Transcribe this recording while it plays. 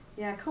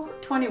Yeah,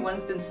 Cohort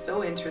 21's been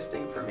so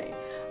interesting for me.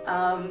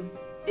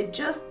 It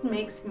just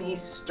makes me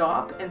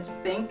stop and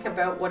think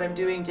about what I'm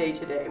doing day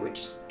to day,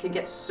 which can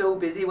get so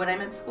busy when I'm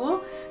at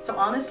school. So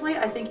honestly,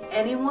 I think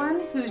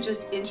anyone who's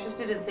just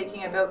interested in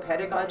thinking about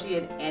pedagogy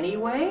in any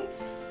way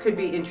could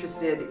be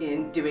interested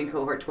in doing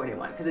Cohort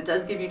 21, because it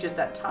does give you just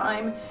that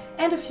time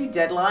and a few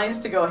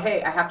deadlines to go,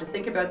 hey, I have to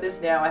think about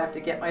this now, I have to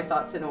get my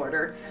thoughts in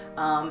order,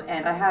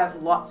 and I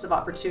have lots of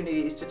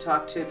opportunities to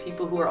talk to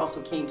people who are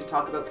also keen to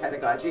talk about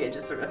pedagogy and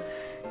just sort of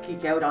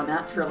geek out on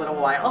that for a little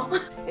while.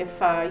 If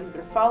you've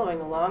been following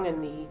along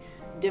in the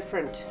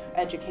different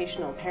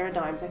educational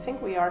paradigms, I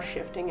think we are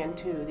shifting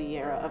into the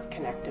era of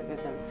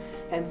connectivism.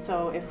 And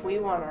so if we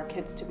want our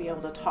kids to be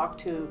able to talk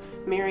to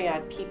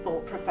myriad people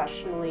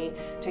professionally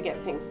to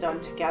get things done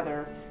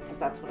together, because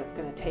that's what it's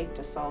going to take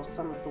to solve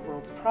some of the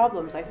world's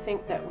problems, I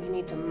think that we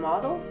need to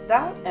model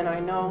that. And I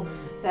know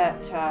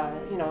that,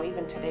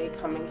 even today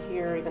coming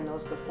here, even though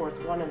it's the fourth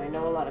one, and I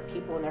know a lot of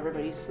people and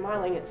everybody's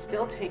smiling, it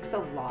still takes a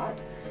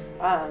lot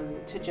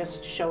to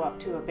just show up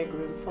to a big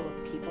room full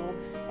of people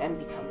and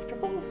be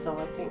comfortable. So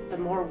I think the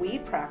more we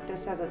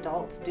practice as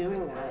adults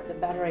doing that, the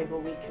better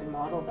able we can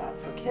model that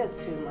for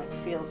kids who might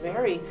feel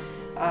very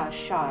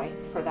shy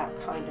for that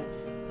kind of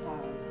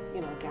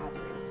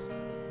gatherings.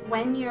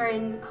 When you're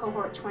in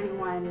Cohort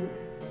 21,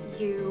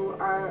 you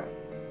are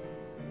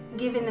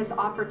given this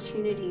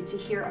opportunity to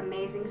hear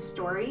amazing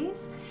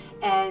stories,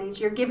 and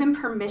you're given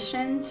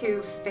permission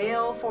to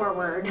fail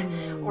forward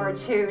or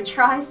to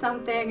try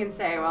something and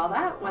say, well,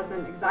 that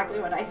wasn't exactly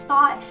what I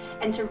thought,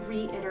 and to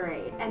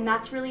reiterate. And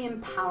that's really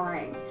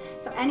empowering.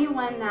 So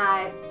anyone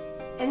that,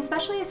 and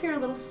especially if you're a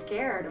little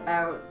scared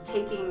about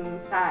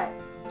taking that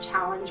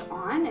challenge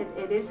on,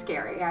 it is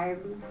scary. I've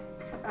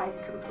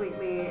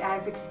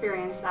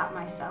experienced that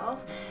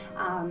myself.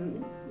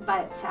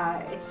 But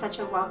it's such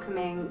a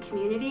welcoming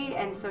community,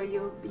 and so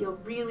you'll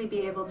really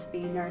be able to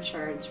be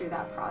nurtured through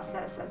that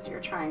process as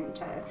you're trying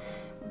to,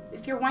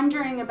 if you're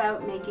wondering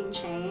about making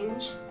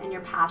change and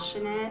you're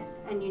passionate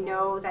and you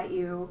know that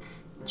you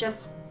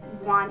just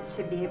want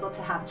to be able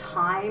to have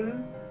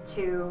time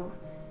to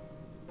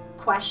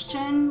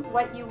question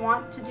what you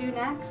want to do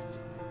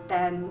next,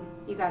 then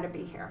you got to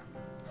be here.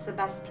 It's the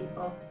best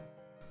people.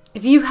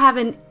 If you have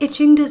an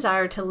itching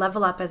desire to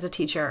level up as a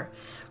teacher,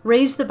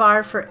 raise the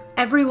bar for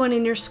everyone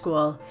in your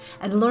school,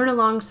 and learn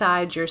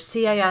alongside your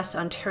CIS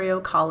Ontario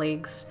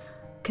colleagues,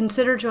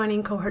 consider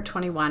joining Cohort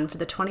 21 for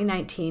the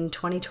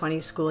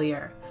 2019-2020 school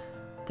year.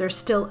 There's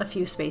still a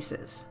few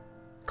spaces.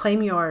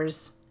 Claim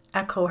yours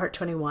at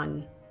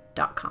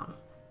cohort21.com.